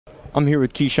I'm here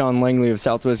with Keyshaun Langley of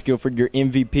Southwest Guilford, your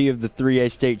MVP of the 3A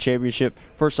state championship.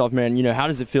 First off, man, how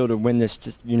does it feel to win this,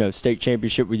 state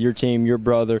championship with your team, your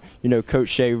brother, Coach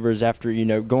Shavers after,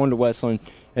 going to Westland,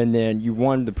 and then you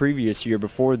won the previous year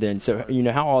before then. So,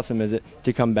 how awesome is it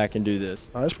to come back and do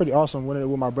this? It's pretty awesome winning it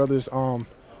with my brothers.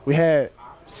 We had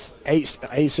eight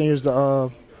seniors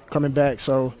coming back,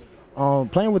 so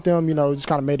playing with them, just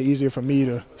kind of made it easier for me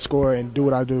to score and do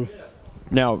what I do.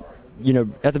 Now,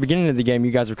 at the beginning of the game, you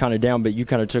guys were kind of down, but you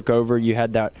kind of took over. You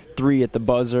had that 3 at the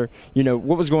buzzer.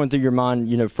 What was going through your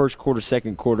mind, first quarter,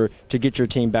 second quarter, to get your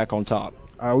team back on top?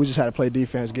 We just had to play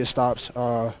defense, get stops,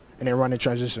 and then run in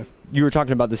transition. You were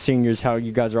talking about the seniors, how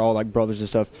you guys are all like brothers and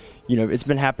stuff. It's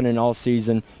been happening all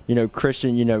season.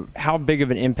 Christian, how big of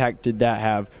an impact did that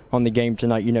have on the game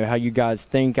tonight? How you guys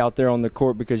think out there on the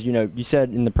court, because, you said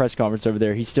in the press conference over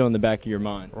there, he's still in the back of your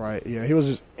mind. Right, yeah, he was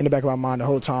just in the back of my mind the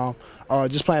whole time.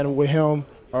 Just playing with him,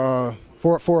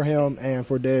 for him and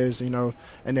for Dez,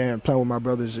 and then playing with my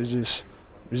brothers is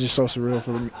just so surreal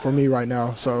for me right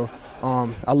now. So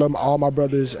I love all my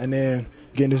brothers, and then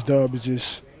getting this dub is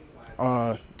just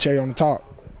cherry on the top.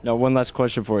 Now, one last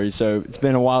question for you. So it's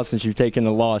been a while since you've taken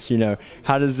a loss.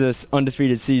 How does this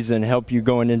undefeated season help you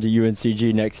going into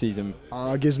UNCG next season?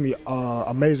 It gives me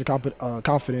amazing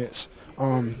confidence.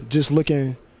 Just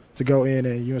looking to go in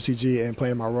at UNCG and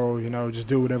play my role, just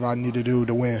do whatever I need to do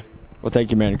to win. Well, thank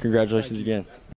you, man. Congratulations again.